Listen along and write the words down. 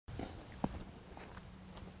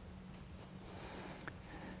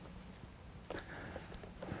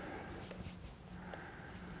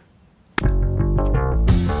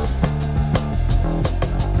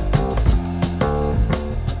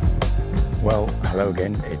Well, hello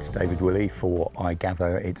again, it's David Willey for, I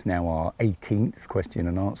gather, it's now our 18th question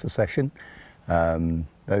and answer session.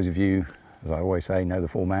 Those of you, as I always say, know the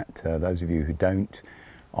format. Those of you who don't,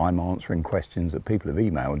 I'm answering questions that people have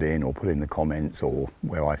emailed in or put in the comments, or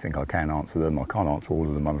where I think I can answer them. I can't answer all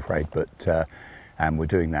of them, I'm afraid, but and we're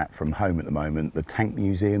doing that from home at the moment. The Tank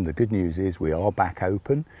Museum, the good news is we are back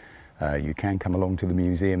open. You can come along to the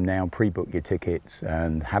museum now, pre-book your tickets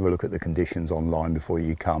and have a look at the conditions online before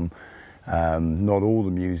you come. Not all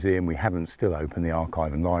the museum, we haven't still opened the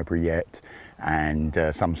archive and library yet, and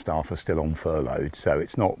some staff are still on furlough, so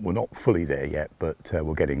we're not fully there yet, but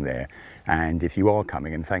we're getting there. And if you are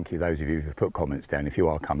coming, and thank you those of you who've put comments down, if you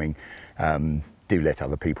are coming, do let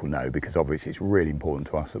other people know, because obviously it's really important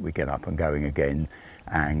to us that we get up and going again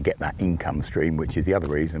and get that income stream, which is the other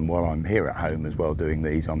reason while I'm here at home as well doing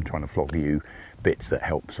these, I'm trying to flog you bits that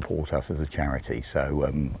help support us as a charity.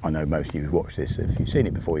 So I know most of you who watch this, if you've seen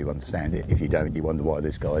it before, you understand it. If you don't, you wonder why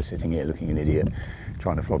this guy's sitting here looking an idiot,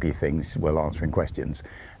 trying to flog you things while answering questions.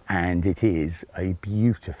 And it is a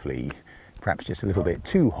beautifully, perhaps just a little bit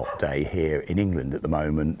too hot day here in England at the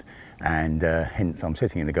moment, and hence I'm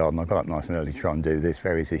sitting in the garden. I got up nice and early to try and do this,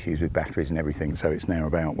 various issues with batteries and everything, so it's now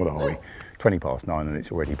about, what are we, 20 past 9 and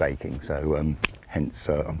it's already baking, so hence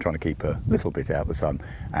I'm trying to keep a little bit out of the sun.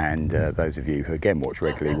 And those of you who again watch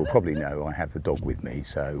regularly will probably know I have the dog with me,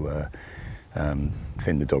 so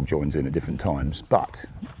Finn the dog joins in at different times, but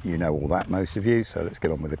you know all that, most of you, so let's get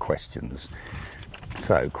on with the questions.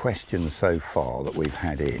 So questions so far that we've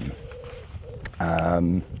had in.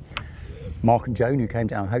 Mark and Joan, who came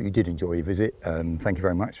down, I hope you did enjoy your visit. Thank you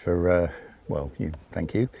very much for,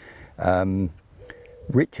 thank you.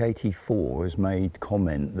 Rich84 has made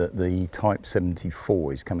comment that the Type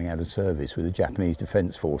 74 is coming out of service with the Japanese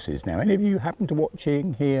Defence Forces. Now, any of you happen to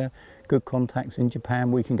watching here, good contacts in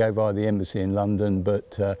Japan, we can go via the embassy in London,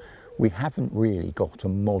 but we haven't really got a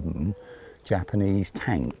modern Japanese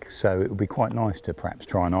tank, so it would be quite nice to perhaps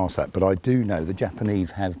try and ask that. But I do know the Japanese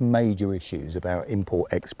have major issues about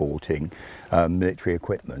exporting military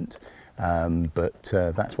equipment, but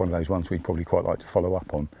that's one of those ones we'd probably quite like to follow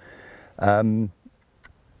up on.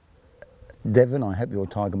 Devon, I hope your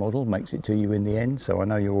Tiger model makes it to you in the end. So I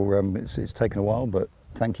know you're it's taken a while, but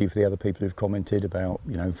thank you for the other people who've commented about,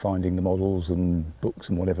 you know, finding the models and books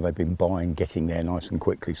and whatever they've been buying, getting there nice and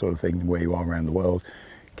quickly, sort of thing, where you are around the world.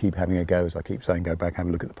 Keep having a go, as I keep saying, go back, have a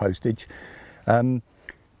look at the postage.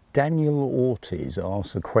 Daniel Ortiz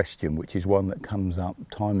asks a question, which is one that comes up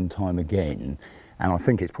time and time again, and I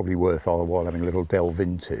think it's probably worth our while having a little delve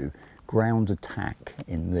into. Ground attack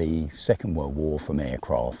in the Second World War from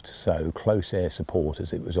aircraft, so close air support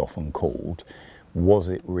as it was often called, was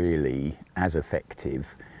it really as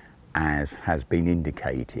effective as has been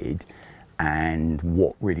indicated? And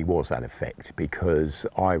what really was that effect? Because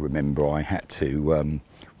I remember I had to,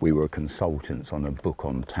 we were consultants on a book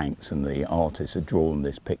on tanks, and the artist had drawn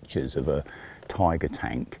these pictures of a Tiger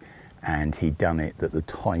tank, and he'd done it that the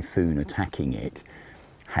Typhoon attacking it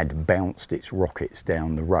had bounced its rockets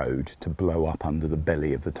down the road to blow up under the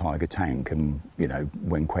belly of the Tiger tank. And, you know,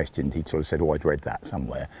 when questioned, he sort of said, oh, I'd read that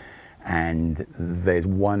somewhere. And there's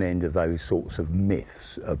one end of those sorts of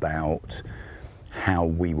myths about how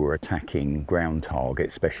we were attacking ground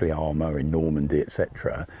targets, especially armour in Normandy,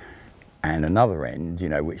 etc. And another end, you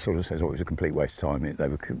know, which sort of says, oh, it was a complete waste of time,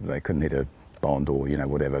 they couldn't hit a barn door, you know,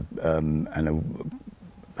 whatever.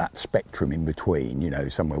 That spectrum in between, you know,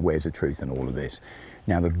 somewhere, where's the truth in all of this?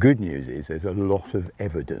 Now, the good news is there's a lot of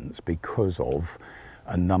evidence because of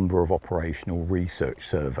a number of operational research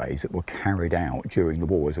surveys that were carried out during the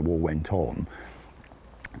war, as the war went on,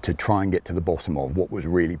 to try and get to the bottom of what was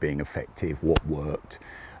really being effective, what worked,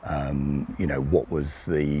 you know, what was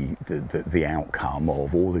the outcome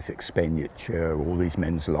of all this expenditure, all these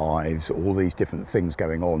men's lives, all these different things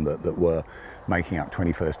going on that were making up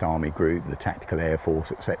 21st Army Group, the Tactical Air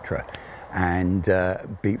Force, etc. And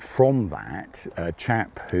from that, a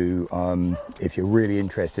chap who, if you're really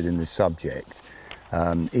interested in this subject,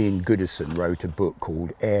 Ian Goodison wrote a book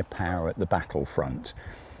called Air Power at the Battlefront,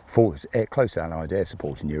 close Allied air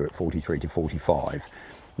support in Europe, 43 to 45.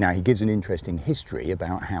 Now, he gives an interesting history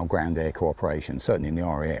about how ground air cooperation, certainly in the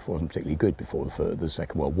RAF, wasn't particularly good before the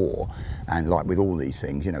Second World War. And like with all these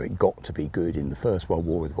things, you know, it got to be good in the First World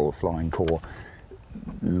War with the Royal Flying Corps,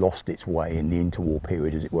 lost its way in the interwar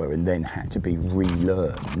period, as it were, and then had to be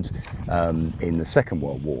relearned in the Second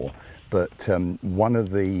World War. But one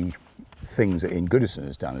of the things that Ian Goodison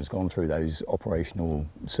has done has gone through those operational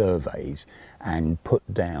surveys and put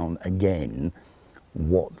down again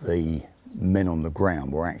what the men on the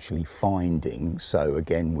ground were actually finding. So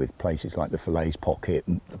again, with places like the Falaise Pocket,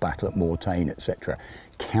 the battle at Mortain, etc.,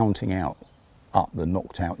 counting out up the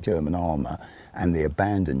knocked out German armour and the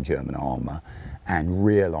abandoned German armour, and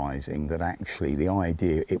realising that actually the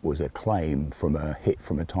idea it was a claim from a hit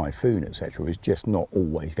from a typhoon, etc., was just not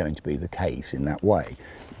always going to be the case in that way.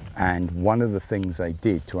 And one of the things they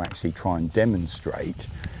did to actually try and demonstrate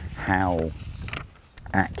how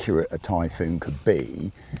accurate a typhoon could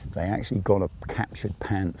be, they actually got a captured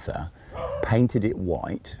Panther, painted it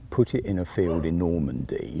white, put it in a field in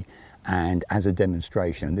Normandy, and as a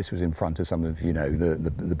demonstration, and this was in front of some of, you know,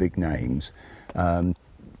 the big names,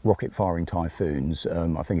 rocket firing Typhoons,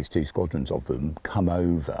 I think it's 2 squadrons of them, come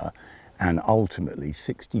over, and ultimately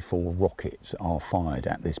 64 rockets are fired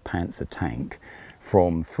at this Panther tank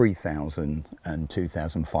from 3,000 and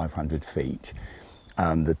 2,500 feet.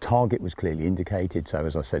 The target was clearly indicated, so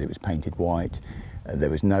as I said, it was painted white. There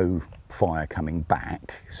was no fire coming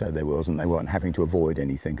back, so they weren't having to avoid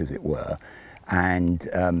anything, as it were. And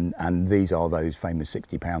these are those famous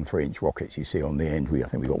 60-pound 3-inch rockets you see on the end. I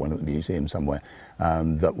think we've got one at the museum somewhere,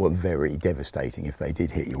 that were very devastating if they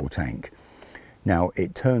did hit your tank. Now,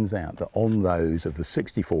 it turns out that on those of the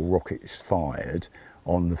 64 rockets fired,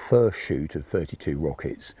 on the first shoot of 32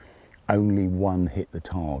 rockets, only one hit the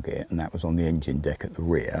target, and that was on the engine deck at the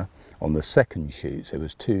rear. On the second shoot, there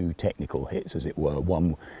was 2 technical hits, as it were.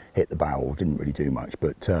 One hit the barrel, didn't really do much,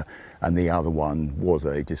 but and the other one was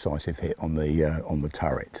a decisive hit on the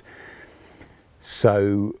turret.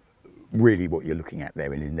 So really what you're looking at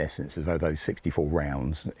there in essence is those 64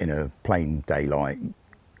 rounds in a plain daylight,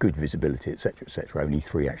 good visibility, etc., only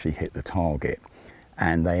 3 actually hit the target.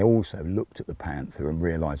 And they also looked at the Panther and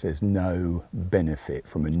realised there's no benefit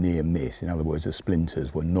from a near miss. In other words, the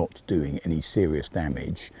splinters were not doing any serious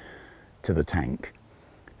damage to the tank.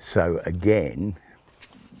 So again,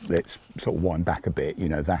 let's sort of wind back a bit, you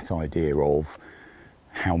know, that idea of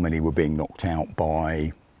how many were being knocked out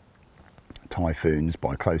by Typhoons,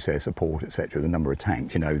 by close air support, etc., the number of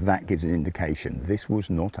tanks, you know, that gives an indication this was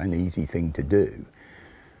not an easy thing to do.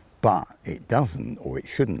 But it doesn't, or it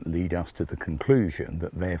shouldn't, lead us to the conclusion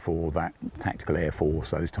that therefore that tactical air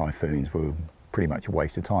force, those Typhoons, were pretty much a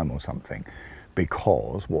waste of time or something,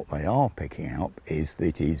 because what they are picking up is that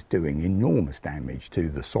it is doing enormous damage to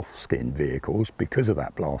the soft skin vehicles because of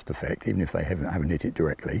that blast effect, even if they haven't hit it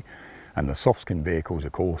directly. And the soft skin vehicles,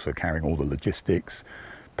 of course, are carrying all the logistics,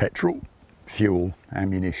 petrol, fuel,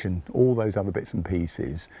 ammunition, all those other bits and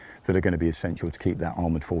pieces that are going to be essential to keep that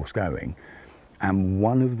armoured force going. And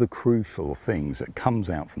one of the crucial things that comes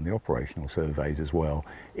out from the operational surveys as well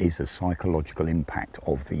is the psychological impact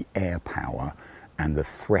of the air power and the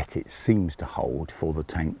threat it seems to hold for the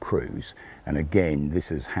tank crews. And again, this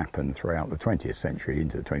has happened throughout the 20th century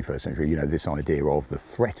into the 21st century. You know, this idea of the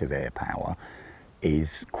threat of air power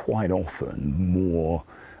is quite often more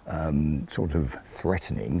sort of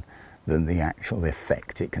threatening than the actual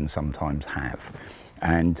effect it can sometimes have.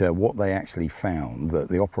 And what they actually found, that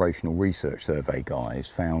the operational research survey guys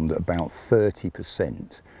found about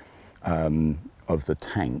 30% of the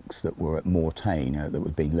tanks that were at Mortain, that were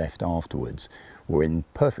being left afterwards, were in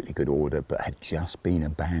perfectly good order but had just been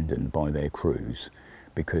abandoned by their crews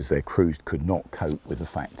because their crews could not cope with the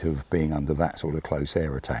fact of being under that sort of close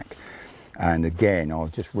air attack. And again, I'll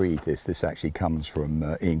just read this. This actually comes from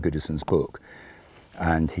Ian Goodison's book,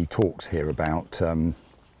 and he talks here about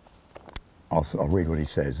I'll read what he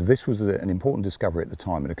says. This was an important discovery at the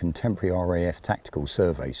time, and a contemporary RAF tactical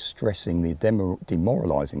survey stressing the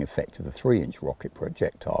demoralising effect of the 3-inch rocket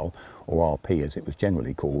projectile, or RP as it was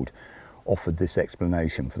generally called, offered this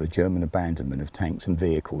explanation for the German abandonment of tanks and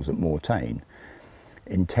vehicles at Mortain.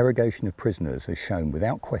 Interrogation of prisoners has shown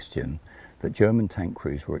without question that German tank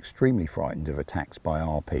crews were extremely frightened of attacks by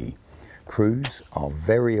RP. Crews are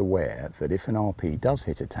very aware that if an RP does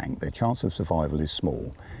hit a tank, their chance of survival is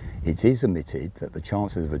small. It is admitted that the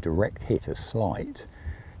chances of a direct hit are slight.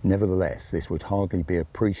 Nevertheless, this would hardly be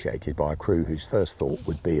appreciated by a crew whose first thought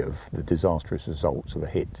would be of the disastrous results of a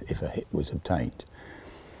hit if a hit was obtained.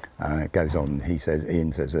 It goes on,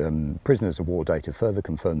 Ian says, prisoners of war data further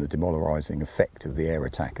confirm the demoralising effect of the air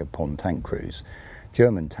attack upon tank crews.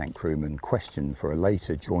 German tank crewmen questioned for a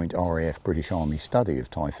later joint RAF British Army study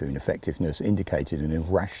of Typhoon effectiveness indicated an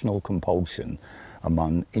irrational compulsion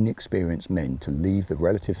among inexperienced men to leave the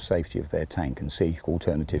relative safety of their tank and seek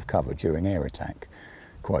alternative cover during air attack.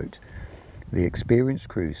 Quote, the experienced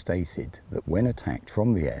crew stated that when attacked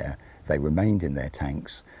from the air, they remained in their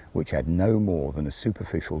tanks, which had no more than a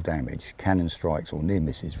superficial damage, cannon strikes or near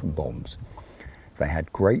misses from bombs. They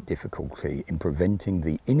had great difficulty in preventing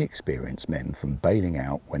the inexperienced men from bailing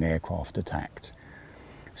out when aircraft attacked.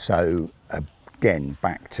 So again,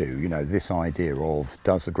 back to, you know, this idea of,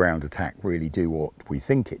 does the ground attack really do what we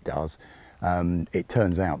think it does? It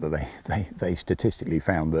turns out that they statistically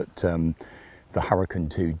found that the Hurricane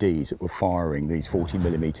 2Ds that were firing these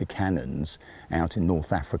 40mm cannons out in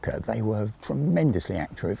North Africa, they were tremendously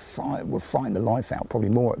accurate, were frightening the life out, probably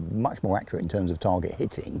much more accurate in terms of target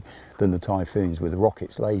hitting than the Typhoons with the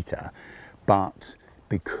rockets later. But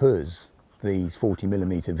because these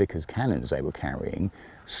 40mm Vickers cannons they were carrying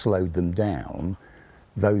slowed them down,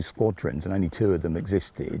 those squadrons, and only 2 of them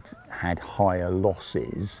existed, had higher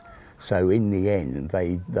losses. So in the end,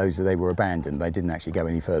 they were abandoned. They didn't actually go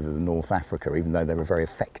any further than North Africa, even though they were very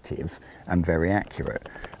effective and very accurate.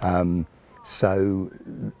 So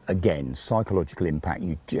again, psychological impact,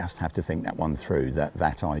 you just have to think that one through,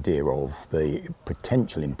 that idea of the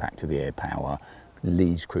potential impact of the air power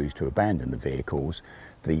leads crews to abandon the vehicles.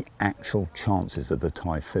 The actual chances of the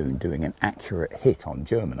Typhoon doing an accurate hit on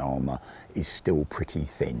German armour is still pretty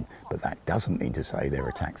thin, but that doesn't mean to say their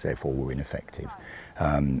attacks therefore were ineffective.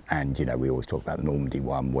 And you know, we always talk about the Normandy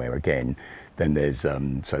one, where again, then there's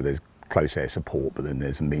close air support, but then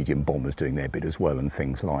there's some medium bombers doing their bit as well, and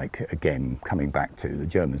things like, again, coming back to the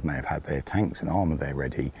Germans may have had their tanks and armour there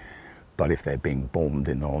ready, but if they're being bombed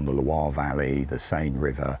on the Loire Valley, the Seine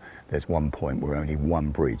River, there's one point where only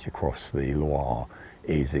one bridge across the Loire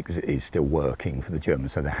is still working for the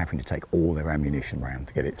Germans, so they're having to take all their ammunition round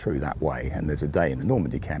to get it through that way. And there's a day in the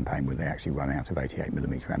Normandy campaign where they actually run out of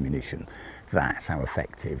 88mm ammunition. That's how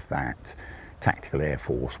effective that tactical air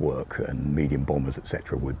force work and medium bombers,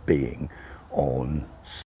 etc., were being on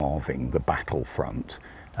starving the battlefront.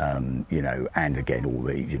 You know, and again, all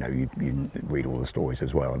the, you know, you read all the stories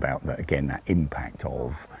as well about that, again, that impact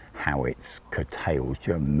of how it curtails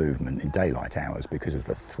German movement in daylight hours because of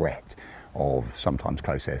the threat of sometimes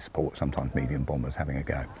close air support, sometimes medium bombers having a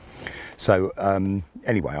go. So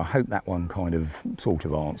anyway, I hope that one kind of sort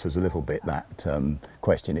of answers a little bit that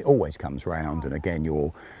question. It always comes round, and again,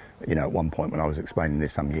 you know, at one point when I was explaining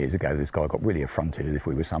this some years ago, this guy got really affronted as if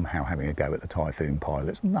we were somehow having a go at the Typhoon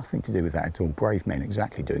pilots. Nothing to do with that at all. Brave men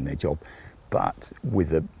exactly doing their job, but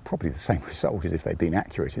with probably the same result as if they'd been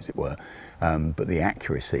accurate, as it were. But the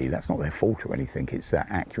accuracy, that's not their fault or anything. It's that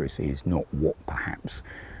accuracy is not what perhaps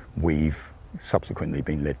we've subsequently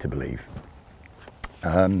been led to believe.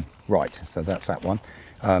 Right, so that's that one.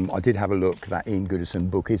 I did have a look. That Ian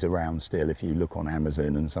Goodison book is around still if you look on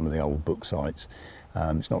Amazon and some of the old book sites.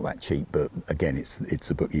 It's not that cheap, but again,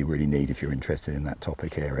 it's a book you really need if you're interested in that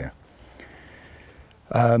topic area.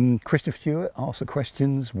 Christopher Stewart asked the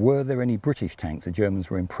questions: were there any British tanks the Germans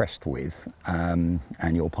were impressed with? And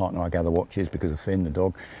your partner, I gather, watches because of Finn, the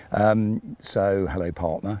dog. So hello,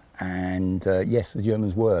 partner. And yes, the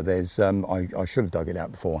Germans were. There's I should have dug it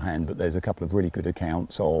out beforehand, but there's a couple of really good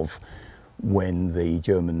accounts of when the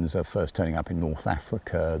Germans are first turning up in North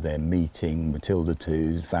Africa. They're meeting Matilda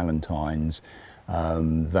IIs, Valentines.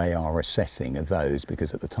 They are assessing of those,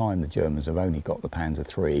 because at the time the Germans have only got the Panzer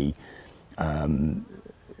III,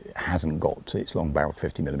 hasn't got its long-barreled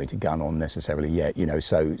 50mm gun on necessarily yet, you know,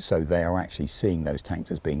 so they are actually seeing those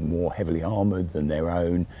tanks as being more heavily armoured than their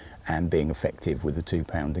own and being effective with the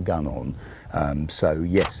 2-pounder gun on. So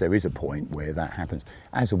yes, there is a point where that happens.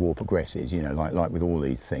 As the war progresses, you know, like with all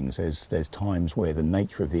these things, there's times where the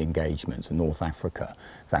nature of the engagements in North Africa,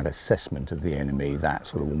 that assessment of the enemy, that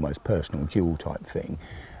sort of almost personal duel type thing,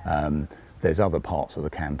 there's other parts of the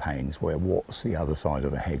campaigns where what's the other side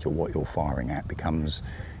of the hedge or what you're firing at becomes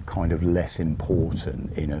kind of less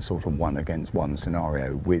important in a sort of one against one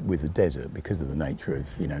scenario with the desert, because of the nature of,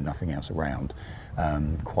 you know, nothing else around.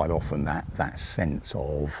 Quite often that sense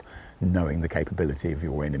of knowing the capability of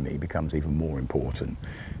your enemy becomes even more important.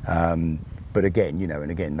 But again, you know,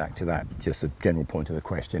 and again, back to that, just a general point of the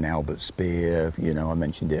question, Albert Speer, you know, I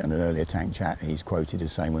mentioned it in an earlier tank chat, he's quoted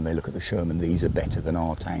as saying when they look at the Sherman, these are better than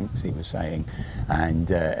our tanks, he was saying, and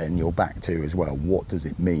you're back to as well, what does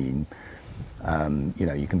it mean? You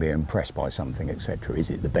know, you can be impressed by something, etc.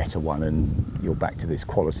 Is it the better one? And you're back to this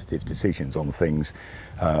qualitative decisions on things.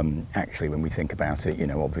 Actually, when we think about it, you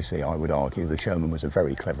know, obviously I would argue the Sherman was a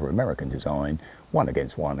very clever American design, one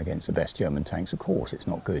against the best German tanks. Of course, it's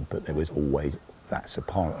not good, but there was always that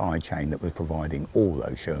supply chain that was providing all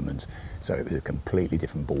those Shermans. So it was a completely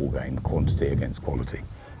different ball game, quantity against quality.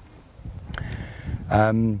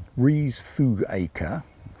 Rees Fouracre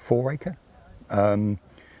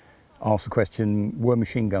asked the question, were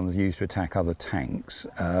machine guns used to attack other tanks?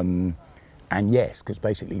 And yes, because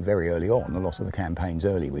basically very early on, a lot of the campaigns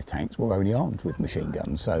early with tanks were only armed with machine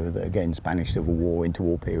guns. So again, Spanish Civil War,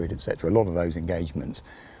 interwar period, etc. A lot of those engagements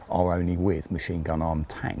are only with machine gun armed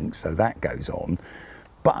tanks, so that goes on.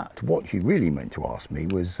 But what you really meant to ask me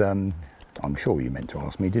was, I'm sure you meant to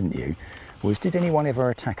ask me, didn't you, was, did anyone ever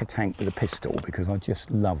attack a tank with a pistol? Because I just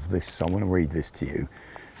love this, so I want to read this to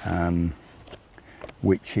you,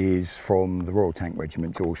 which is from the Royal Tank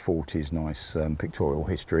Regiment, George Fortey's nice pictorial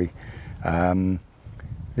history.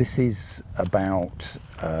 This is about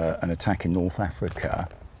an attack in North Africa,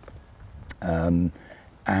 and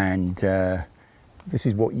this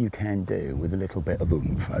is what you can do with a little bit of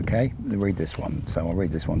oomph, okay? Let me read this one, so I'll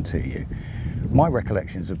read this one to you. My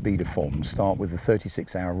recollections of Baie de Fom start with a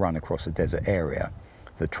 36-hour run across a desert area.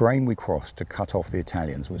 The terrain we crossed to cut off the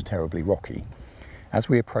Italians was terribly rocky. As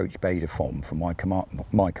we approached Baie de Fom,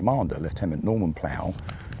 my commander, Lieutenant Norman Plough,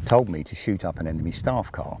 told me to shoot up an enemy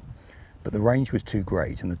staff car. But the range was too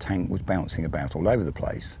great and the tank was bouncing about all over the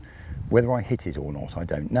place. Whether I hit it or not, I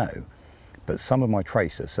don't know, but some of my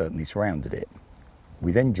tracers certainly surrounded it.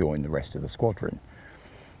 We then joined the rest of the squadron.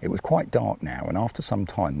 It was quite dark now, and after some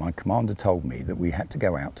time my commander told me that we had to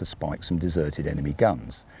go out to spike some deserted enemy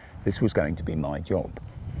guns. This was going to be my job.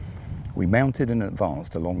 We mounted and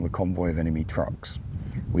advanced along the convoy of enemy trucks.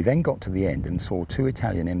 We then got to the end and saw 2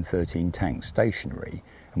 Italian M13 tanks stationary,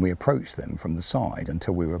 and we approached them from the side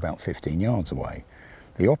until we were about 15 yards away.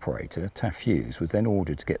 The operator, Taff Hughes, was then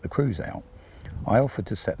ordered to get the crews out. I offered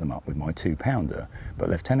to set them up with my 2-pounder, but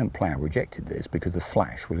Lieutenant Plough rejected this because the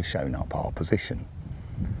flash would have shown up our position.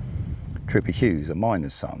 Trooper Hughes, a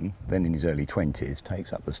miner's son, then in his early 20s,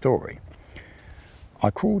 takes up the story.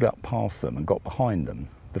 I crawled up past them and got behind them.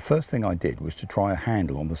 The first thing I did was to try a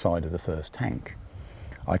handle on the side of the first tank.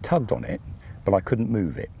 I tugged on it, but I couldn't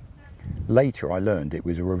move it. Later I learned it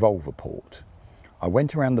was a revolver port. I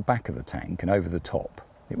went around the back of the tank and over the top.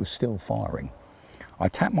 It was still firing. I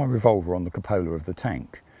tapped my revolver on the cupola of the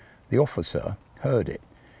tank. The officer heard it.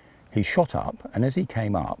 He shot up, and as he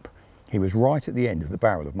came up, he was right at the end of the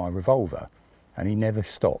barrel of my revolver, and he never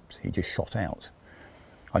stopped, he just shot out.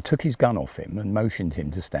 I took his gun off him and motioned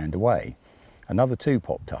him to stand away. Another 2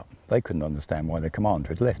 popped up. They couldn't understand why their commander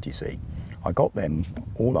had left, you see. I got them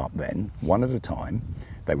all up then, one at a time.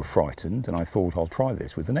 They were frightened, and I thought I'll try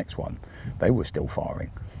this with the next one. They were still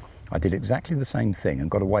firing. I did exactly the same thing and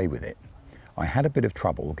got away with it. I had a bit of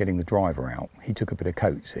trouble getting the driver out. He took a bit of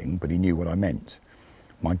coaxing, but he knew what I meant.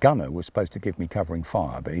 My gunner was supposed to give me covering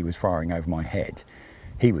fire, but he was firing over my head.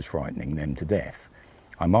 He was frightening them to death.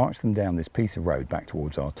 I marched them down this piece of road back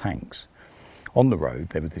towards our tanks. On the road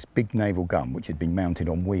there was this big naval gun which had been mounted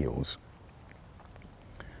on wheels.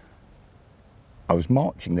 I was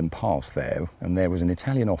marching them past there, and there was an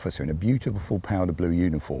Italian officer in a beautiful powder blue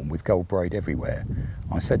uniform with gold braid everywhere.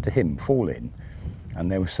 I said to him, "Fall in,"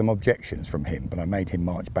 and there were some objections from him, but I made him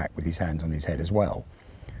march back with his hands on his head as well.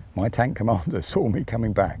 My tank commander saw me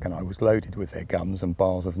coming back, and I was loaded with their guns and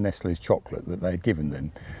bars of Nestle's chocolate that they had given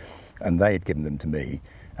them, and they had given them to me,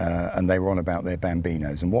 and they were on about their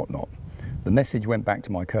bambinos and whatnot. The message went back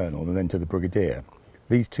to my colonel and then to the brigadier.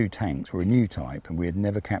 These 2 tanks were a new type, and we had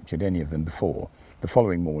never captured any of them before. The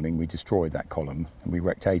following morning we destroyed that column, and we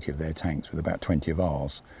wrecked 80 of their tanks with about 20 of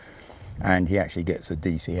ours. And he actually gets a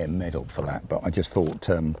DCM medal for that, but I just thought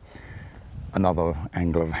another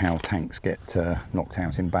angle of how tanks get knocked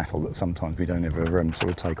out in battle that sometimes we don't ever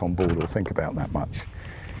sort of take on board or think about that much.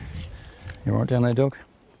 You all right down there, dog?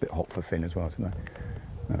 A bit hot for Finn as well today.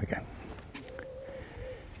 There we go.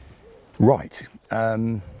 Right,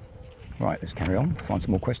 right, let's carry on, find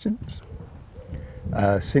some more questions.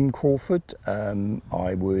 Sim Crawford,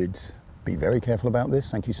 I would be very careful about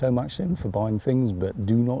this. Thank you so much, Sim, for buying things, but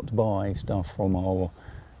do not buy stuff from our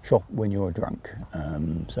shop when you're drunk.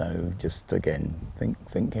 So just again,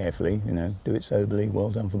 think carefully, you know, do it soberly.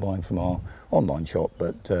 Well done for buying from our online shop,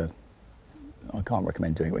 but I can't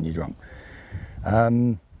recommend doing it when you're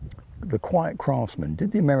drunk. The Quiet Craftsman,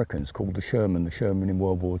 did the Americans call the Sherman in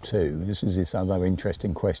World War II? This is this other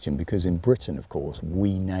interesting question, because in Britain, of course,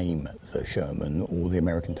 we name the Sherman or the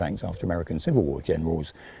American tanks after American Civil War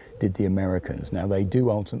generals. Did the Americans? Now, they do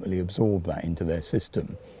ultimately absorb that into their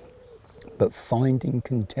system, but finding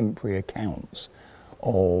contemporary accounts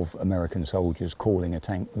of American soldiers calling a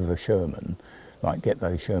tank the Sherman, like get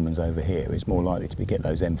those Shermans over here, is more likely to be get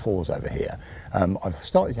those M4s over here. I've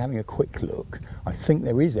started having a quick look. I think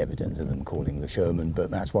there is evidence of them calling the Sherman, but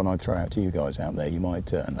that's one I'd throw out to you guys out there. You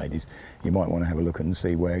might, and ladies, you might want to have a look and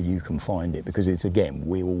see where you can find it, because it's, again,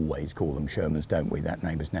 we always call them Shermans, don't we? That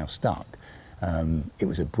name is now stuck. It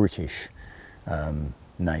was a British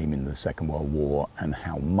name in the Second World War, and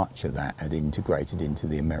how much of that had integrated into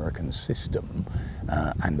the American system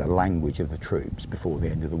and the language of the troops before the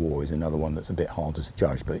end of the war is another one that's a bit harder to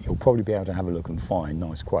judge, but you'll probably be able to have a look and find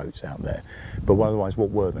nice quotes out there. But otherwise,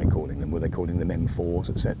 what were they calling them? Were they calling them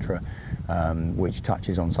M4s, etc., which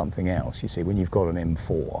touches on something else. You see, when you've got an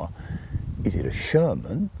M4, is it a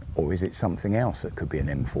Sherman or is it something else that could be an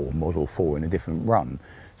M4 Model 4 in a different run?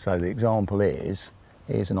 So the example is,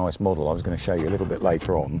 here's a nice model I was going to show you a little bit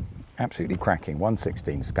later on, absolutely cracking,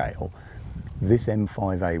 1/16 scale. This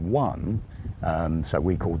M5A1, so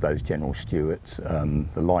we called those General Stewart's,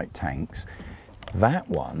 the light tanks. That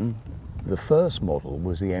one, the first model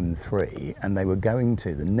was the M3, and they were going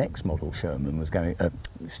to, the next model Sherman was going,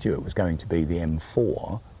 Stewart was going to be the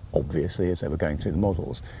M4, obviously, as they were going through the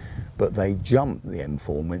models. But they jumped the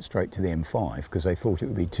M4 and went straight to the M5 because they thought it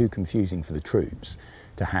would be too confusing for the troops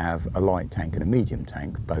to have a light tank and a medium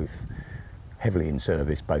tank, both heavily in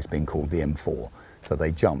service, both being called the M4. So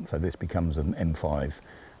they jumped, so this becomes an M5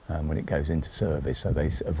 when it goes into service, so they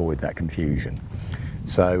avoid that confusion.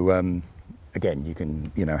 So again, you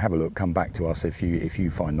can have a look, come back to us if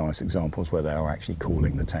you find nice examples where they are actually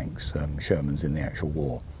calling the tanks Shermans in the actual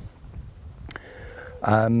war.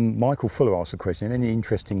 Michael Fuller asked a question, any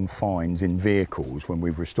interesting finds in vehicles when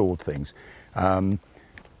we've restored things?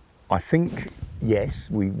 I think, yes,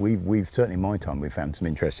 we've certainly in my time we've found some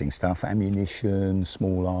interesting stuff, ammunition,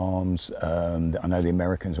 small arms. I know the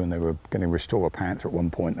Americans, when they were going to restore a Panther at one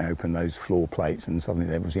point, they opened those floor plates and suddenly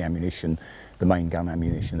there was the ammunition, the main gun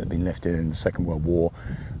ammunition that had been left in the Second World War.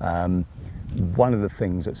 One of the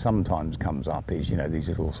things that sometimes comes up is, these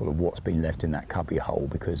little sort of what's been left in that cubby hole,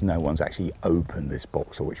 because no one's actually opened this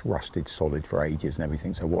box, or it's rusted solid for ages and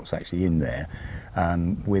everything, so what's actually in there.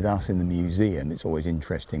 With us in the museum, it's always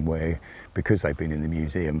interesting where, because they've been in the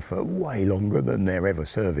museum for way longer than their ever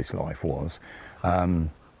service life was,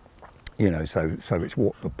 so it's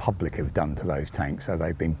what the public have done to those tanks. So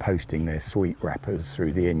they've been posting their sweet wrappers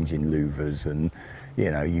through the engine louvers, and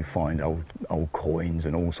you find old coins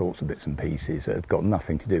and all sorts of bits and pieces that have got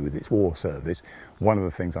nothing to do with its war service. One of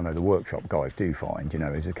the things I know the workshop guys do find,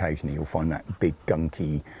 is occasionally you'll find that big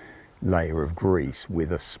gunky layer of grease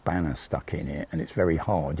with a spanner stuck in it, and it's very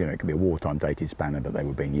hard. It could be a wartime dated spanner, but they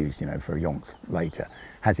were being used, for yonks later.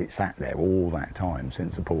 Has it sat there all that time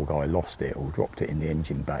since the poor guy lost it or dropped it in the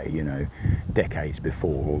engine bay, decades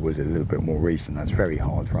before, or was it a little bit more recent? That's very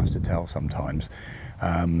hard for us to tell sometimes.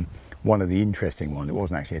 One of the interesting ones, it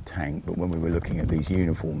wasn't actually a tank, but when we were looking at these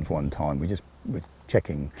uniforms one time, we just were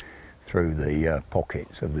checking through the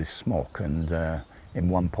pockets of this smock, and in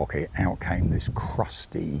one pocket out came this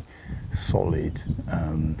crusty, solid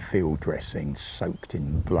field dressing soaked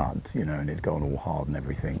in blood, and it'd gone all hard and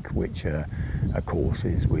everything, which of course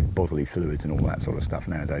is with bodily fluids and all that sort of stuff.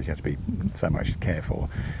 Nowadays you have to be so much careful,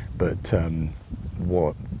 but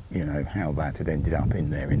how that had ended up in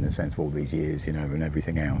there in the sense of all these years, and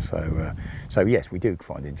everything else. So yes, we do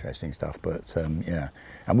find interesting stuff, but yeah,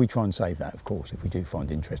 and we try and save that, of course, if we do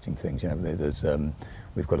find interesting things. There's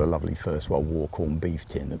we've got a lovely First World War corned beef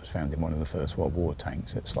tin that was found in one of the First World War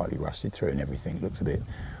tanks. It's slightly rusted through and everything. It looks a bit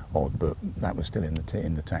odd, but that was still in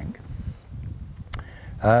the tank.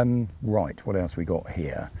 Right, what else we got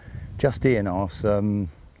here? Just Ian asks,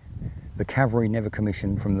 the cavalry never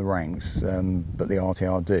commissioned from the ranks, but the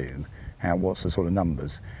RTR do. What's the sort of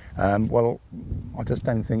numbers? Well, I just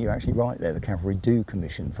don't think you're actually right there. The cavalry do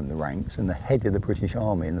commission from the ranks, and the head of the British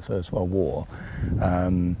Army in the First World War,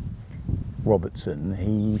 Robertson,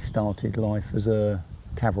 he started life as a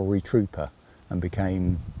cavalry trooper and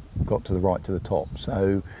got to the top.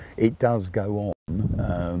 So it does go on.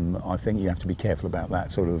 I think you have to be careful about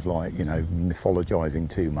that sort of mythologizing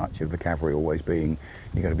too much of the cavalry always being,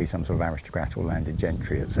 you've got to be some sort of aristocrat or landed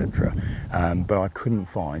gentry, etc. But I couldn't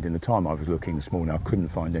find, in the time I was looking this morning, I couldn't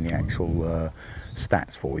find any actual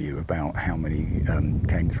stats for you about how many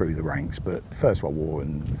came through the ranks. But First World War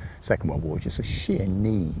and Second World War, just a sheer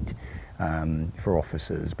need for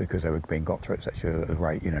officers, because they were being got through at such a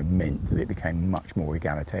rate, meant that it became much more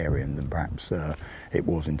egalitarian than perhaps it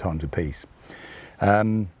was in times of peace.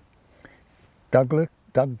 Doug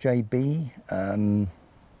JB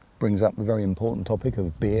brings up the very important topic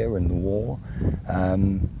of beer and the war.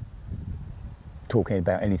 Talking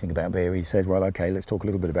about anything about beer, he said, well, okay, let's talk a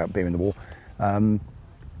little bit about beer in the war.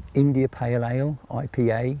 India Pale Ale,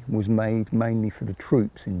 IPA, was made mainly for the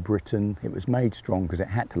troops in Britain. It was made strong because it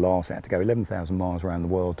had to last. It had to go 11,000 miles around the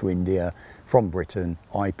world to India from Britain.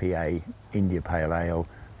 IPA, India Pale Ale,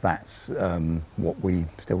 that's what we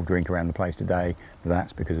still drink around the place today.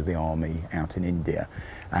 That's because of the army out in India.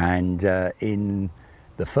 And in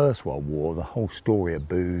the First World War, the whole story of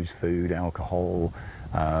booze, food, alcohol,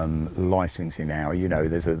 licensing now,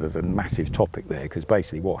 there's a massive topic there, because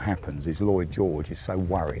basically what happens is Lloyd George is so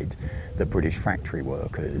worried that British factory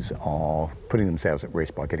workers are putting themselves at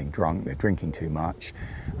risk by getting drunk. They're drinking too much.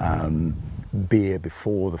 beer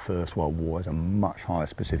before the First World War has a much higher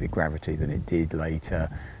specific gravity than it did later.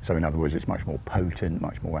 So in other words, it's much more potent,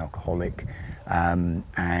 much more alcoholic.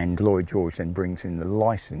 And Lloyd George then brings in the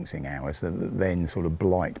licensing hours that then sort of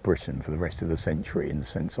blight Britain for the rest of the century, in the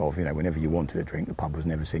sense of, you know, whenever you wanted a drink, the pub was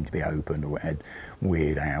never seemed to be open, or it had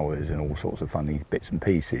weird hours and all sorts of funny bits and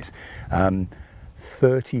pieces.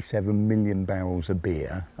 37 million barrels of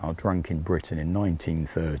beer are drunk in Britain in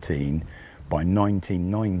 1913. By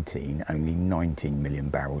 1919, only 19 million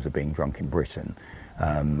barrels are being drunk in Britain.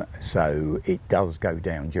 So it does go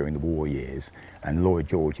down during the war years. And Lloyd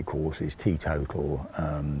George, of course, is teetotal.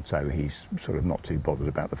 So he's sort of not too bothered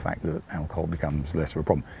about the fact that alcohol becomes less of a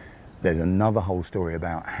problem. There's another whole story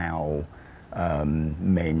about how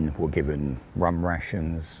men were given rum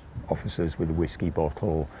rations, officers with a whiskey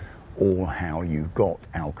bottle, or how you got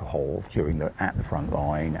alcohol at the front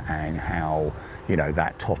line, and how, you know,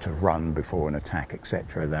 that tot of run before an attack,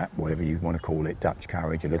 etc., that whatever you want to call it, Dutch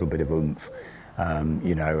courage, a little bit of oomph,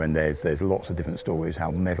 you know, and there's lots of different stories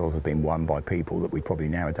how medals have been won by people that we probably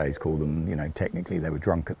nowadays call them, you know, technically they were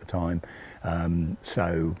drunk at the time.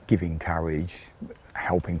 So giving courage,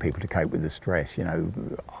 helping people to cope with the stress, you know,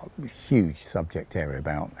 huge subject area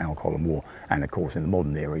about alcohol and war. And of course in the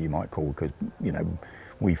modern era you might call, because, you know,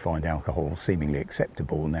 we find alcohol seemingly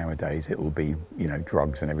acceptable nowadays, it will be, you know,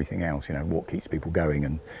 drugs and everything else, you know, what keeps people going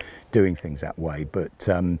and doing things that way. But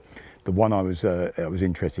the one I was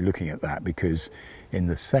interested looking at that, because in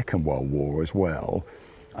the Second World War as well,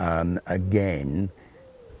 again,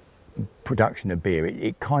 production of beer,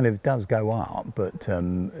 it kind of does go up, but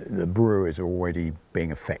the brewers are already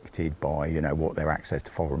being affected by, you know, what their access to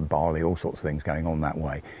foreign barley, all sorts of things going on that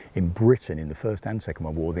way. In Britain, in the First and Second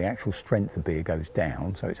World War, the actual strength of beer goes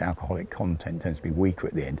down, so its alcoholic content tends to be weaker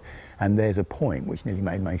at the end. And there's a point which nearly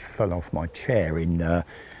made me fall off my chair in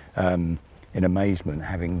amazement,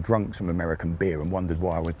 having drunk some American beer and wondered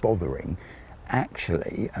why I was bothering.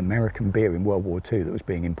 Actually, American beer in World War II that was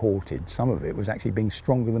being imported, some of it was actually being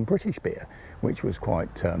stronger than British beer, which was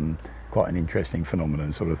quite an interesting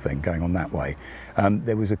phenomenon sort of thing going on that way.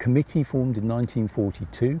 There was a committee formed in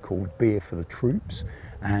 1942 called Beer for the Troops,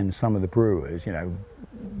 and some of the brewers, you know,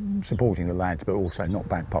 supporting the lads but also not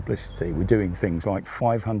bad publicity, were doing things like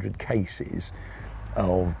 500 cases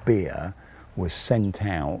of beer was sent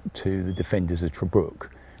out to the defenders of Tobruk.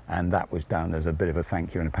 And that was done as a bit of a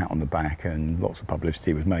thank you and a pat on the back, and lots of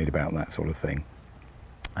publicity was made about that sort of thing.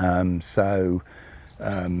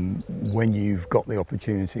 When you've got the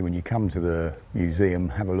opportunity, when you come to the museum,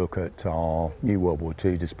 have a look at our new World War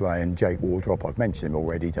II display, and Jake Wardrop, I've mentioned him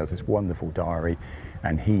already, does this wonderful diary,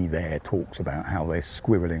 and he there talks about how they're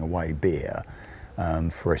squirreling away beer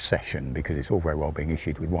for a session, because it's all very well being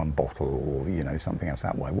issued with one bottle or, you know, something else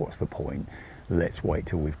that way. What's the point? Let's wait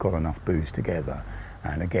till we've got enough booze together.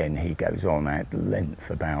 And again, he goes on at length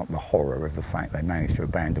about the horror of the fact they managed to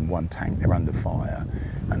abandon one tank, they're under fire,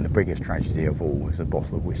 and the biggest tragedy of all was a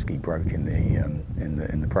bottle of whiskey broke in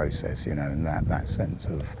the process, you know, and that sense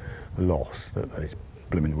of loss that this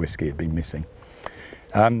blooming whiskey had been missing.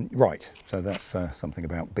 Right, so that's something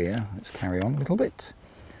about beer. Let's carry on a little bit.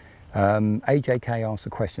 AJK asked a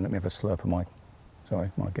question. Let me have a slurp of my, sorry,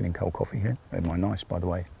 am I getting cold coffee here? My nice, by the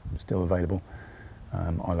way, still available.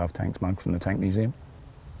 I Love Tanks mug from the Tank Museum.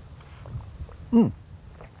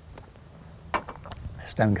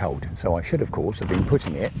 Stone cold. So I should, of course, have been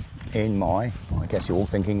putting it in my, I guess you're all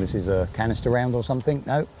thinking this is a canister round or something.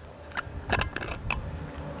 No.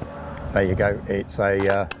 There you go. It's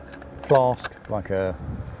a flask, like a,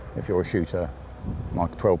 if you're a shooter,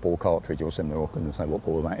 like a 12-bore cartridge or similar, or I couldn't say what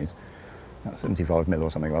bore that is. That's 75mm or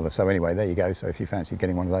something or other. So anyway, there you go. So if you fancy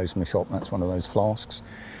getting one of those from the shop, that's one of those flasks.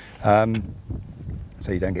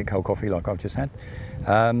 So you don't get cold coffee like I've just had.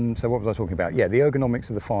 So what was I talking about? Yeah, the ergonomics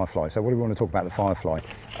of the Firefly. So what do we want to talk about the Firefly?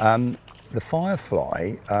 The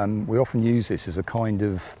Firefly, we often use this as a kind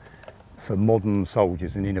of, for modern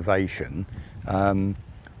soldiers, an innovation.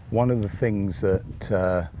 One of the things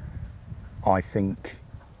that I think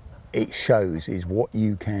it shows is what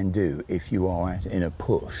you can do if you are in a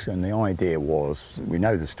push. And the idea was, we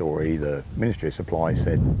know the story, the Ministry of Supply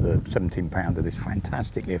said the 17-pounder, this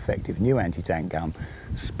fantastically effective new anti-tank gun,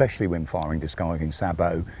 especially when firing disguising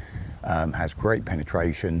sabot, has great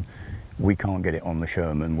penetration. We can't get it on the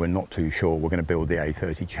Sherman, we're not too sure. We're going to build the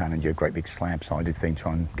A30 Challenger, great big slab-sided thing,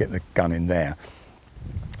 try and get the gun in there.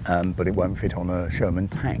 But it won't fit on a Sherman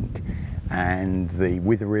tank. And the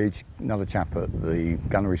Witheridge, another chap at the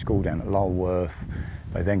gunnery school down at Lulworth,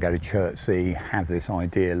 they then go to Churchill, have this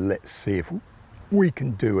idea, let's see if we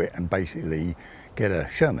can do it, and basically get a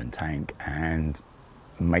Sherman tank and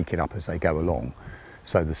make it up as they go along.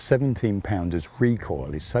 So the 17-pounder's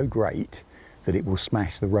recoil is so great that it will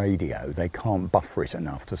smash the radio. They can't buffer it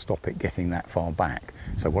enough to stop it getting that far back.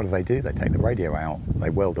 So what do? They take the radio out, they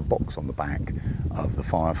weld a box on the back of the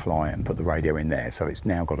Firefly and put the radio in there, so it's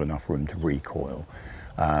now got enough room to recoil.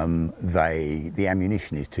 The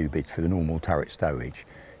ammunition is too big for the normal turret stowage.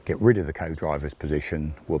 Get rid of the co-driver's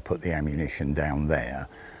position, we'll put the ammunition down there.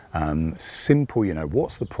 Simple, you know,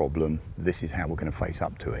 what's the problem? This is how we're going to face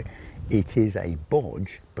up to it. It is a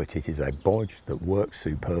bodge, but it is a bodge that works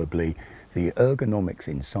superbly. The ergonomics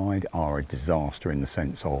inside are a disaster in the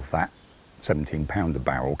sense of that 17-pounder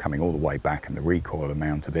barrel coming all the way back, and the recoil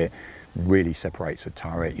amount of it really separates the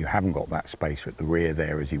turret. You haven't got that space at the rear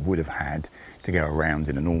there as you would have had to go around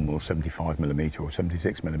in a normal 75mm or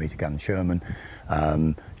 76mm gun Sherman.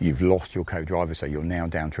 You've lost your co-driver, so you're now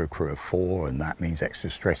down to a crew of 4, and that means extra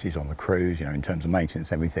stresses on the crews, you know, in terms of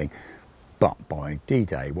maintenance and everything. But by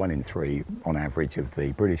D-Day, 1 in 3 on average of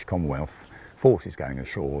the British Commonwealth forces going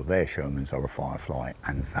ashore, their Shermans are a Firefly,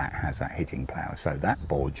 and that has that hitting power. So that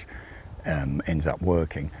bodge ends up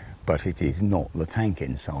working, but it is not the tank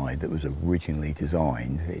inside that was originally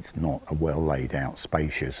designed. It's not a well laid out,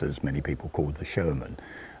 spacious, as many people called the Sherman.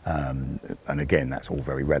 And again, that's all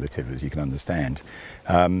very relative, as you can understand.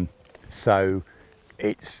 So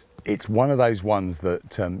it's one of those ones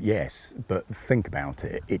that, yes, but think about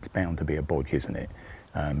it, it's bound to be a bodge, isn't it?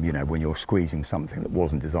 You know, when you're squeezing something that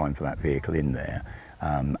wasn't designed for that vehicle in there,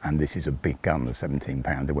 and this is a big gun, the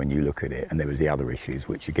 17-pounder, when you look at it. And there was the other issues,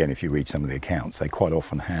 which again, if you read some of the accounts, they quite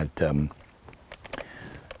often had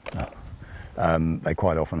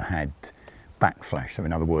backflash. So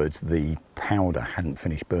in other words, the powder hadn't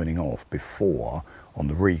finished burning off before, on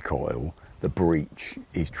the recoil, the breech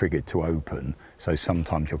is triggered to open. So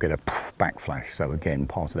sometimes you'll get a backflash. So again,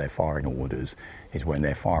 part of their firing orders is when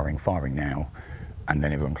they're firing now, and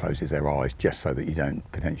then everyone closes their eyes just so that you don't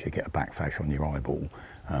potentially get a backflash on your eyeball,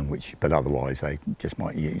 but otherwise they just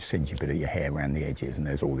might singe a bit of your hair around the edges. And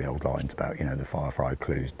there's all the old lines about, you know, the Firefly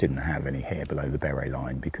crews didn't have any hair below the beret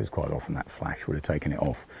line because quite often that flash would have taken it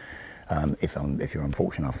off, if you're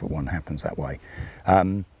unfortunate enough that one happens that way.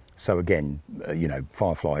 So again, you know,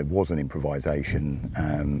 Firefly was an improvisation,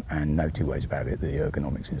 and no two ways about it, the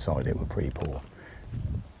ergonomics inside it were pretty poor,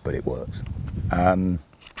 but it works.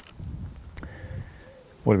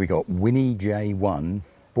 What have we got? Winnie J1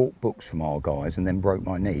 bought books from our guys and then broke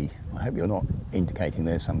my knee. I hope you're not indicating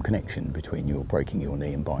there's some connection between you breaking your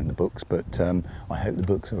knee and buying the books, but I hope the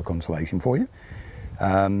books are a consolation for you.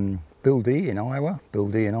 Bill D in Iowa,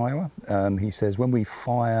 he says,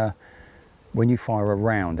 when you fire a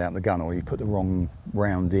round out the gun, or you put the wrong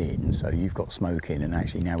round in, so you've got smoke in and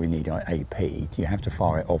actually now we need AP, do you have to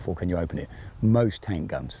fire it off or can you open it? Most tank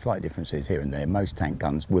guns, slight differences here and there, most tank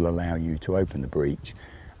guns will allow you to open the breech,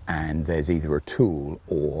 and there's either a tool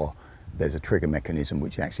or there's a trigger mechanism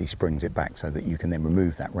which actually springs it back so that you can then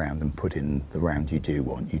remove that round and put in the round you do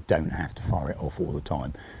want. You don't have to fire it off all the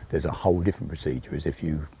time. There's a whole different procedure as if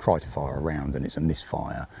you try to fire a round and it's a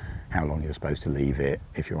misfire, how long you're supposed to leave it,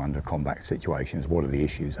 if you're under combat situations, what are the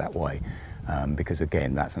issues that way. Because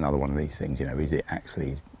again, that's another one of these things, you know, is it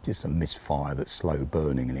actually just a misfire that's slow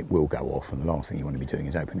burning and it will go off, and the last thing you want to be doing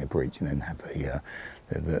is opening a breech and then have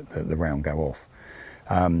the round go off.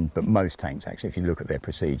 But most tanks, actually, if you look at their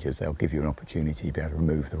procedures, they'll give you an opportunity to be able to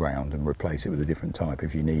remove the round and replace it with a different type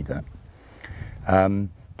if you need that.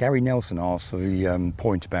 Gary Nelson asks the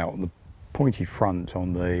point about the pointy front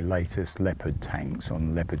on the latest Leopard tanks,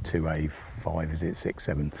 on Leopard 2A5, is it 6,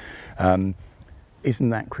 7? Isn't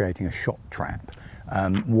that creating a shot trap?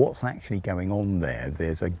 What's actually going on there?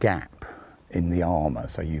 There's a gap in the armour.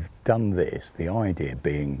 So you've done this, the idea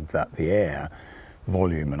being that the air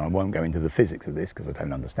volume, and I won't go into the physics of this because I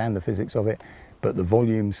don't understand the physics of it, but the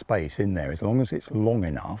volume space in there, as long as it's long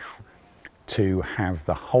enough to have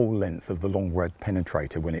the whole length of the long rod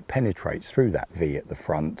penetrator, when it penetrates through that V at the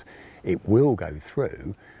front, it will go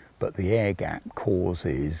through, but the air gap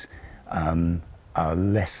causes a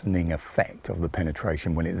lessening effect of the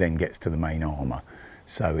penetration when it then gets to the main armour.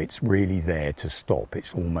 So it's really there to stop.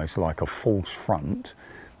 It's almost like a false front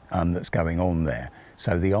that's going on there.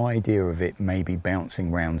 So the idea of it maybe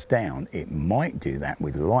bouncing rounds down, it might do that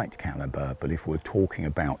with light caliber, but if we're talking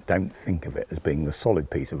about, don't think of it as being the solid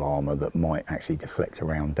piece of armour that might actually deflect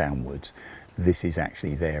around downwards. This is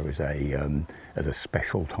actually there as a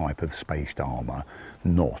special type of spaced armour,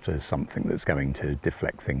 not as something that's going to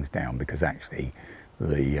deflect things down, because actually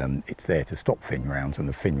it's there to stop fin rounds, and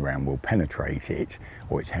the fin round will penetrate it,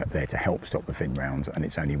 or it's there to help stop the fin rounds, and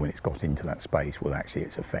it's only when it's got into that space will actually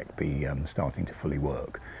its effect be starting to fully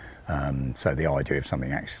work. So the idea of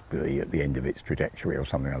something actually at the end of its trajectory or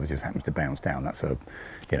something other just happens to bounce down, that's a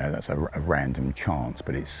random chance,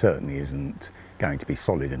 but it certainly isn't going to be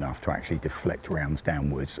solid enough to actually deflect rounds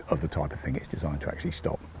downwards of the type of thing it's designed to actually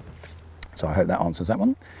stop. So I hope that answers that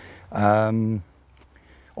one.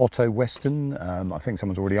 Otto Western, I think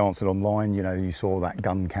someone's already answered online. You know, you saw that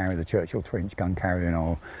gun carrier, the Churchill 3-inch gun carrier in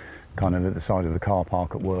our kind of at the side of the car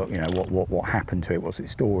park at work. You know, what happened to it, what's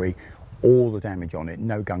its story? All the damage on it,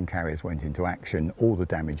 no gun carriers went into action. All the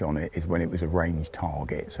damage on it is when it was a ranged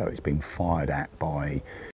target. So it's been fired at by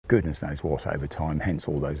goodness knows what over time, hence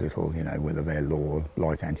all those little, you know, whether they're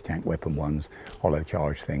light anti-tank weapon ones, hollow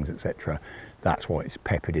charge things, etc. That's why it's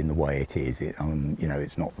peppered in the way it is. It, you know,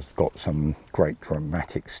 it's not got some great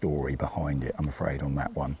dramatic story behind it, I'm afraid, on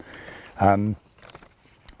that one.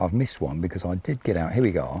 I've missed one because I did get out, here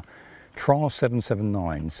we go.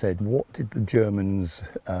 Tra779 said, what did the Germans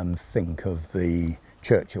think of the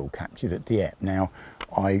Churchill captured at Dieppe? Now,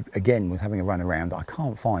 I, again, was having a run around, I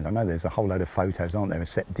can't find, I know there's a whole load of photos, aren't there, of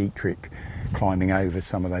Sepp Dietrich climbing over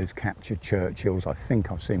some of those captured Churchills. I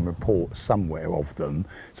think I've seen reports somewhere of them.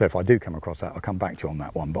 So if I do come across that, I'll come back to you on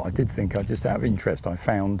that one. But I did think, just out of interest, I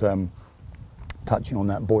found, touching on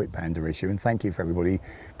that Boit Panda issue, and thank you for everybody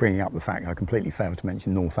bringing up the fact I completely failed to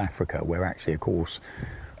mention North Africa, where actually, of course,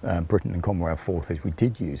 Britain and Commonwealth forces, we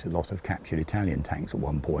did use a lot of captured Italian tanks at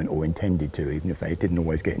one point, or intended to, even if they didn't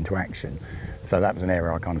always get into action. So that was an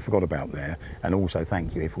area I kind of forgot about there. And also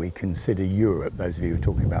thank you, if we consider Europe, those of you who are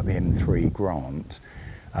talking about the M3 grant,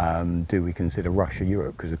 do we consider Russia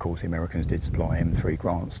Europe? Because of course the Americans did supply M3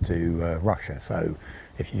 grants to Russia. So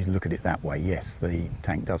if you look at it that way, yes, the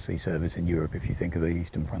tank does see service in Europe if you think of the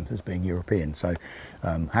Eastern Front as being European. So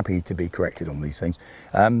happy to be corrected on these things.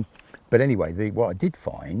 But anyway, what I did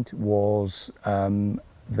find was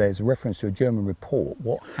there's a reference to a German report,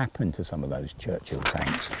 what happened to some of those Churchill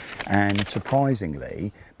tanks. And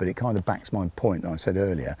surprisingly, but it kind of backs my point that I said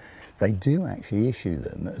earlier, they do actually issue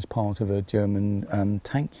them as part of a German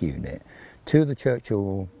tank unit. Two of the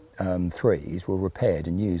Churchill 3s were repaired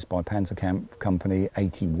and used by Panzer Company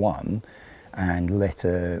 81 and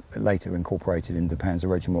later incorporated into Panzer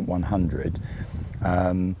Regiment 100.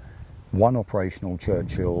 One operational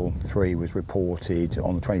Churchill 3 was reported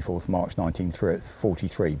on the 24th of March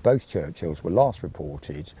 1943. Both Churchills were last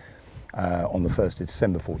reported on the 1st of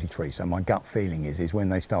December 43. So my gut feeling is when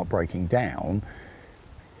they start breaking down,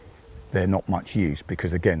 they're not much use,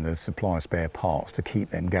 because again, the supply of spare parts to keep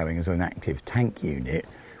them going as an active tank unit.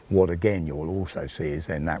 What again you'll also see is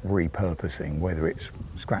then that repurposing, whether it's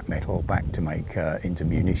scrap metal back to make into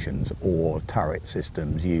munitions, or turret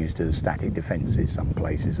systems used as static defences some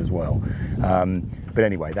places as well. But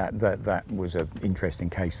anyway, that was an interesting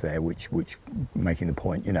case there, which making the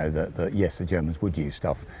point, you know, that yes, the Germans would use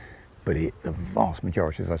stuff, but the vast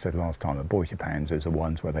majority, as I said last time, the Boit Panzers are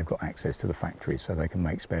ones where they've got access to the factories, so they can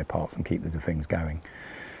make spare parts and keep the things going.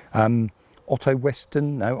 Otto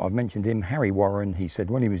Western, no, I've mentioned him. Harry Warren, he said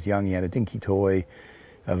when he was young he had a dinky toy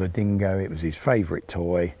of a dingo. It was his favourite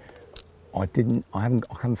toy. I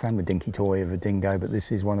haven't found a dinky toy of a dingo, but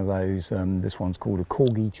this is one of those. This one's called a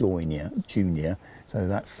Corgi Junior. So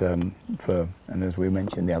that's for, and as we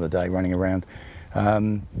mentioned the other day, running around.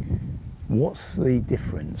 What's the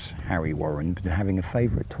difference, Harry Warren, between having a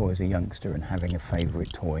favourite toy as a youngster and having a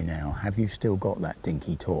favourite toy now? Have you still got that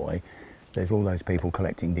dinky toy? There's all those people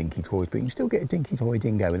collecting dinky toys, but you can still get a dinky toy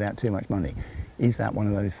dingo without too much money. Is that one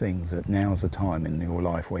of those things that now's the time in your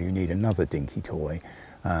life where you need another dinky toy,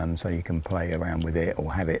 so you can play around with it,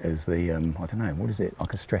 or have it as the, I don't know, what is it,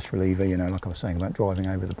 like a stress reliever, you know, like I was saying about driving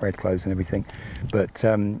over the breadclothes and everything. But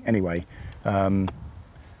anyway,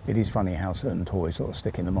 it is funny how certain toys sort of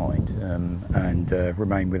stick in the mind and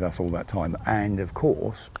remain with us all that time. And of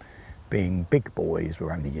course, being big boys,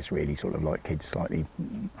 we're only just really sort of like kids slightly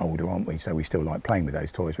older, aren't we? So we still like playing with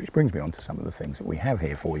those toys, which brings me on to some of the things that we have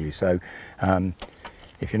here for you. So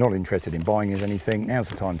if you're not interested in buying us anything, now's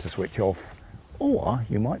the time to switch off. Or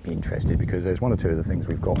you might be interested, because there's one or two of the things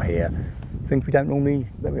we've got here, things we don't normally,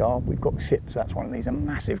 there we are, we've got ships. That's one of these, a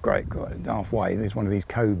massive, great, halfway, there's one of these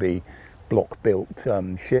Kobe block-built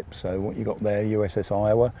ships. So what you got there, USS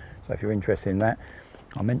Iowa. So if you're interested in that,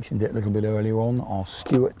 I mentioned it a little bit earlier on, our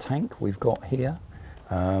Stuart tank we've got here.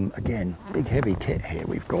 Again, big heavy kit here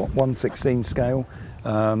we've got, 1/16 scale,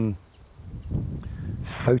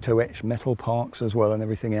 photo etched metal parks as well and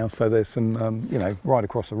everything else. So there's some, you know, right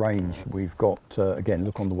across the range. We've got, again,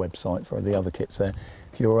 look on the website for the other kits there.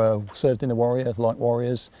 If you're served in a warrior, like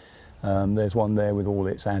warriors, there's one there with all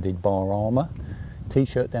its added bar armour.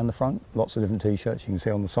 T-shirt down the front, lots of different T-shirts you can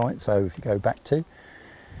see on the site. So if you go back to,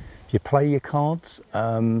 you play your cards,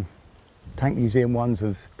 tank museum ones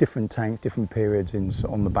of different tanks, different periods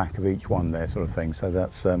on the back of each one there, sort of thing. So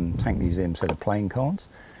that's tank museum set of playing cards.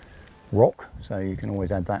 Rock, so you can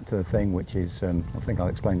always add that to the thing, which is, I think I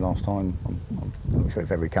explained last time, I'm not sure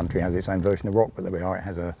if every country has its own version of rock, but there we are, it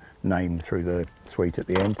has a name through the suite at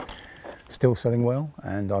the end. Still selling well,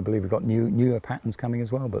 and I believe we've got newer patterns coming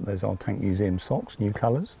as well, but there's our tank museum socks, new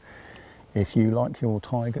colours. If you like your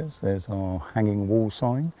tigers, there's our hanging wall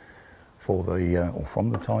sign for the, or from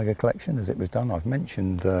the tiger collection as it was done. I've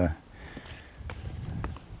mentioned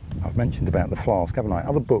about the flask, haven't I?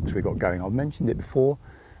 Other books we've got going, I've mentioned it before.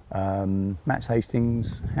 Max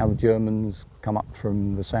Hastings, how the Germans come up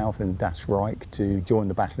from the south in Das Reich to join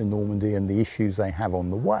the battle in Normandy and the issues they have on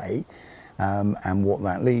the way, and what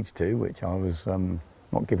that leads to, which I was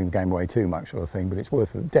not giving the game away too much sort of thing, but it's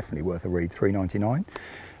definitely worth a read, $3.99.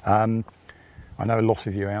 I know a lot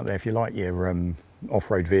of you out there, if you like your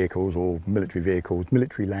off-road vehicles or military vehicles,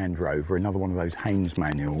 Military Land Rover, another one of those Haynes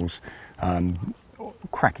manuals,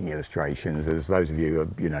 cracking illustrations, as those of you,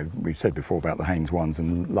 we've said before about the Haynes ones,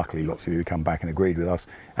 and luckily lots of you come back and agreed with us.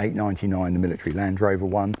 $8.99 the Military Land Rover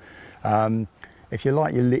one. If you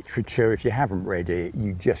like your literature, if you haven't read it,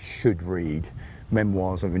 you just should read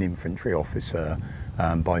Memoirs of an Infantry Officer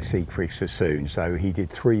by Siegfried Sassoon. So he did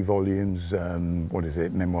 3 volumes,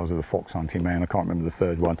 Memoirs of the Fox Hunting Man, I can't remember the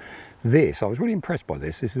third one. I was really impressed by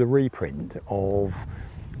this. This is a reprint of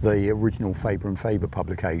the original Faber and Faber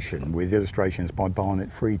publication with illustrations by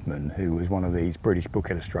Barnett Friedman, who was one of these British book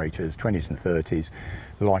illustrators, 20s and 30s,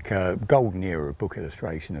 like a golden era of book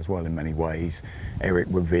illustration as well in many ways. Eric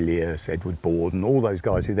Willius, Edward Borden, all those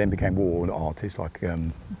guys who then became war artists like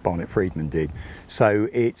Barnett Friedman did. So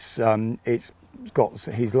it's got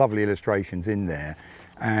his lovely illustrations in there,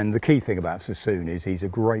 and the key thing about Sassoon is he's a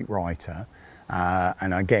great writer.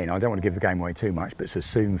 And again, I don't want to give the game away too much, but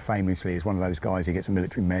Sassoon famously is one of those guys who gets a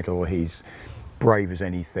military medal. He's brave as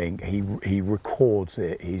anything. He records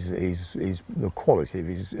it. The quality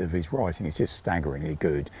of his writing is just staggeringly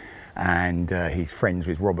good. And he's friends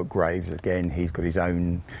with Robert Graves. Again, he's got his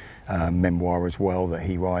own memoir as well that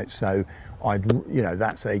he writes. So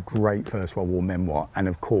that's a great First World War memoir. And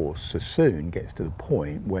of course, Sassoon gets to the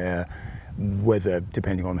point where, whether,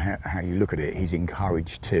 depending on how you look at it, he's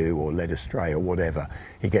encouraged to or led astray or whatever,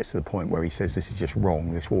 he gets to the point where he says this is just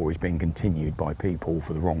wrong, this war is being continued by people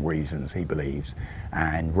for the wrong reasons, he believes,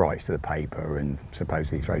 and writes to the paper and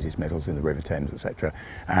supposedly throws his medals in the River Thames, etc.,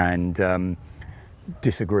 and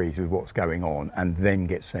disagrees with what's going on, and then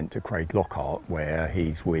gets sent to Craig Lockhart, where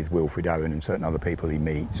he's with Wilfred Owen and certain other people he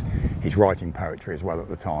meets. He's writing poetry as well at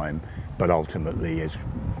the time, but ultimately,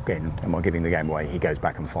 again, am I giving the game away? He goes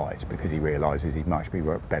back and fights because he realises he'd much be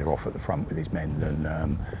better off at the front with his men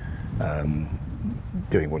than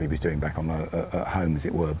doing what he was doing back on at home, as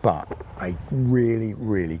it were. But a really,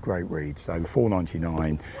 really great read. So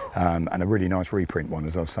 $4.99, and a really nice reprint one,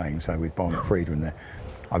 as I was saying, so with Barnett Friedman there.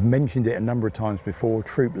 I've mentioned it a number of times before,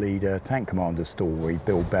 Troop Leader, Tank Commander Story,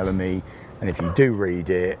 Bill Bellamy, and if you do read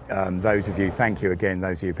it, those of you, thank you again,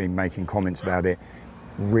 those of you who've been making comments about it,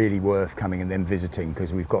 really worth coming and then visiting,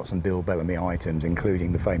 because we've got some Bill Bellamy items,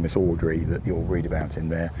 including the famous Audrey that you'll read about in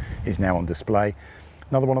there, is now on display.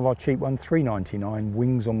 Another one of our cheap ones, $3.99,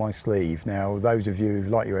 Wings on My Sleeve. Now, those of you who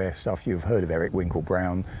like your air stuff, you've heard of Eric Winkle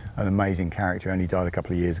Brown, an amazing character, only died a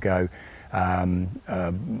couple of years ago.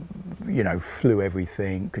 Flew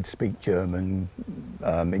everything, could speak German,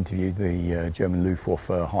 interviewed the German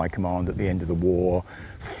Luftwaffe High Command at the end of the war,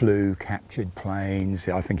 flew, captured planes.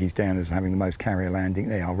 I think he's down as having the most carrier landing.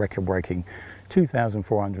 They are record-breaking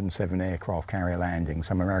 2,407 aircraft carrier landings.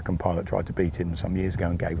 Some American pilot tried to beat him some years ago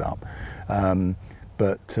and gave up.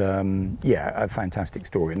 Yeah, a fantastic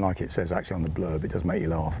story, and like it says actually on the blurb, it does make you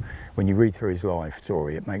laugh. When you read through his life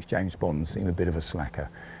story, it makes James Bond seem a bit of a slacker,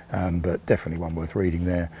 but definitely one worth reading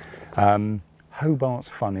there. Hobart's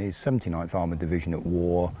Funnies, 79th Armoured Division at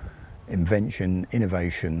War, Invention,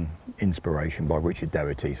 Innovation, Inspiration by Richard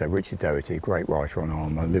Doherty. So Richard Doherty, a great writer on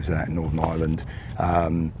armour, lives out in Northern Ireland.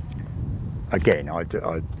 Again, if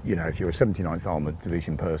you're a 79th Armoured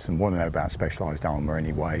Division person, want to know about specialised armour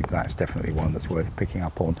anyway, that's definitely one that's worth picking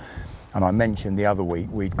up on. And I mentioned the other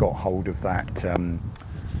week we'd got hold of that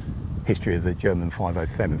History of the German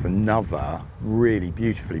 507th, another really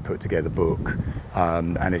beautifully put together book,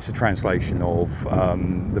 and it's a translation of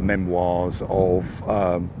the memoirs of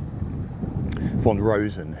von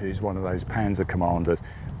Rosen, who's one of those Panzer commanders,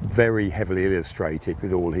 very heavily illustrated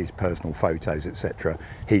with all his personal photos, etc.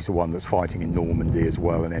 He's the one that's fighting in Normandy as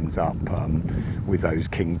well, and ends up with those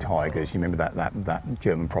King Tigers. You remember that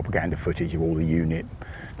German propaganda footage of all the unit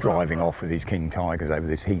driving off with his King Tigers over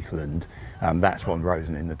this heathland. That's von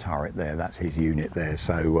Rosen in the turret there, that's his unit there.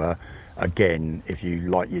 So again, if you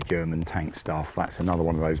like your German tank stuff, that's another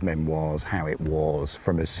one of those memoirs, how it was,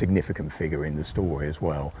 from a significant figure in the story as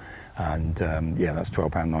well. And yeah, that's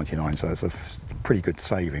 £12.99, so it's a pretty good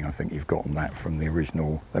saving, I think you've gotten that from the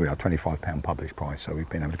original, there we are, £25 published price, so we've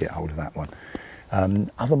been able to get hold of that one.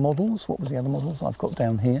 Other models, what was the other models I've got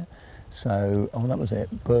down here? So, oh, that was it,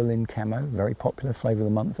 Berlin Camo, very popular flavour of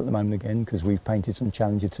the month at the moment again, because we've painted some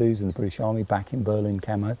Challenger 2s in the British Army back in Berlin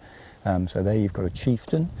Camo. So there you've got a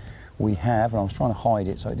Chieftain. We have, and I was trying to hide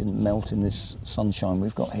it so it didn't melt in this sunshine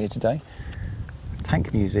we've got here today,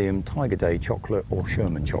 Tank Museum Tiger Day chocolate or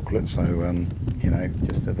Sherman chocolate. So, you know,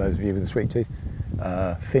 just for those of you with a sweet tooth.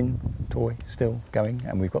 Finn toy still going,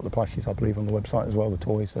 and we've got the plushies, I believe, on the website as well, the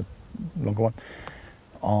toys, a longer one.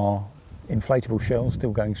 Our inflatable shells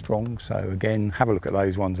still going strong, so again, have a look at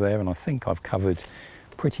those ones there, and I think I've covered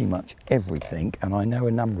pretty much everything. And I know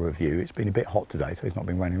a number of you, it's been a bit hot today, so he's not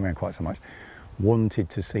been running around quite so much, wanted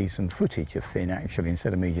to see some footage of Finn actually,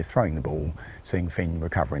 instead of me just throwing the ball, seeing Finn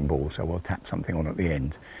recovering ball, so we'll tap something on at the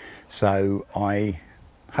end. So I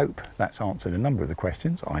hope that's answered a number of the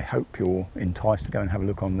questions. I hope you're enticed to go and have a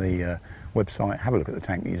look on the website, have a look at the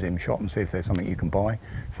Tank Museum shop and see if there's something you can buy.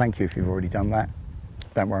 Thank you if you've already done that.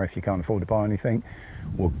 Don't worry if you can't afford to buy anything.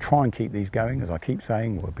 We'll try and keep these going, as I keep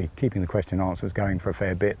saying. We'll be keeping the question and answers going for a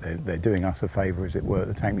fair bit. They're doing us a favour, as it were, at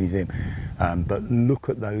the Tank Museum. But look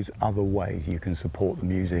at those other ways you can support the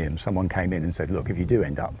museum. Someone came in and said, look, if you do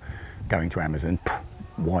end up going to Amazon,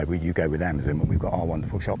 why would you go with Amazon when we've got our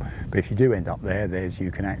wonderful shop? But if you do end up there,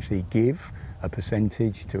 you can actually give a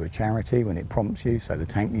percentage to a charity when it prompts you. So the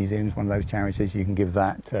Tank Museum is one of those charities you can give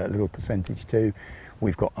that little percentage to.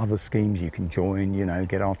 We've got other schemes you can join, you know,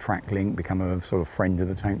 get our track link, become a sort of friend of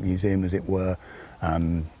the Tank Museum, as it were,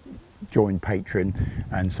 join Patreon.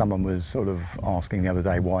 And someone was sort of asking the other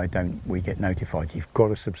day, why don't we get notified? You've got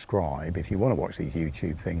to subscribe. If you want to watch these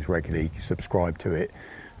YouTube things regularly, subscribe to it.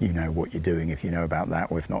 You know what you're doing if you know about that,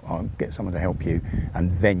 or if not, I'll get someone to help you,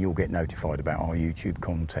 and then you'll get notified about our YouTube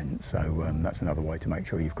content. So that's another way to make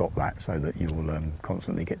sure you've got that, so that you'll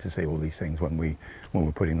constantly get to see all these things when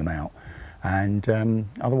we're putting them out. And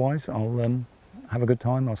otherwise, I'll have a good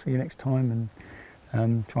time. I'll see you next time,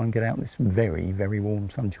 and try and get out this very, very warm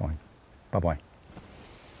sunshine. Bye-bye.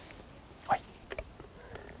 Bye.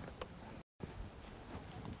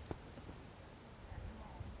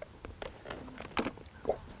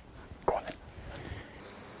 Go on then.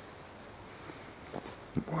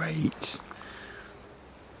 Wait.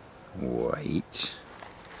 Wait.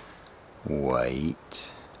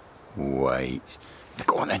 Wait. Wait.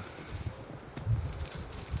 Go on then.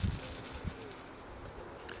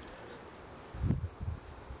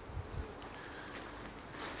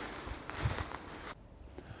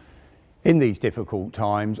 In these difficult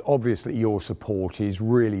times, obviously your support is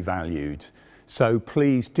really valued. So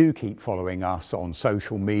please do keep following us on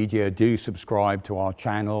social media, do subscribe to our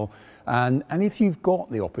channel, and if you've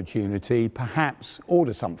got the opportunity, perhaps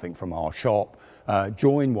order something from our shop,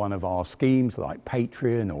 join one of our schemes like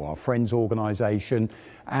Patreon or our Friends organisation,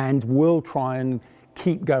 and we'll try and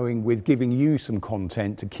keep going with giving you some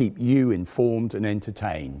content to keep you informed and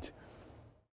entertained.